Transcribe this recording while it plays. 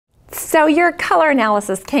So your color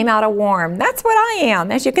analysis came out a warm. That's what I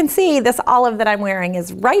am. As you can see, this olive that I'm wearing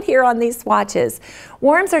is right here on these swatches.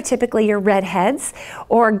 Warms are typically your redheads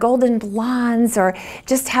or golden blondes or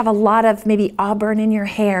just have a lot of maybe auburn in your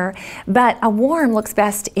hair. But a warm looks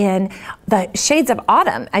best in the shades of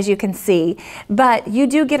autumn, as you can see. But you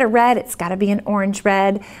do get a red, it's got to be an orange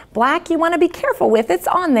red. Black, you want to be careful with. It's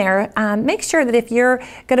on there. Make sure that if you're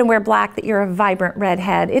going to wear black, that you're a vibrant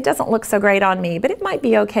redhead. It doesn't look so great on me, but it might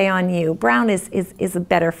be okay on you. Brown is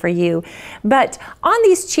better for you. But on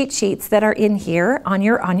these cheat sheets that are in here on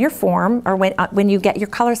your form, or when you get your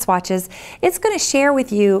color swatches, it's going to share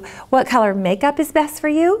with you what color makeup is best for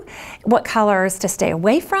you, what colors to stay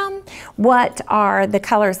away from, what are the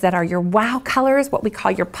colors that are your wow colors, what we call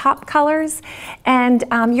your pop colors. And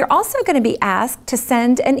you're also going to be asked to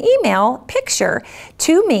send an email picture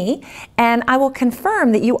to me, and I will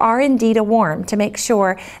confirm that you are indeed a warm to make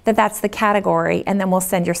sure that that's the category, and then we'll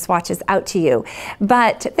send your swatches out to you.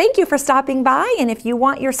 But thank you for stopping by, and if you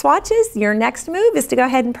want your swatches, your next move is to go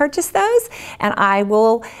ahead and purchase those, and I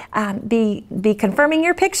will be confirming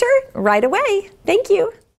your picture right away. Thank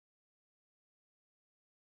you.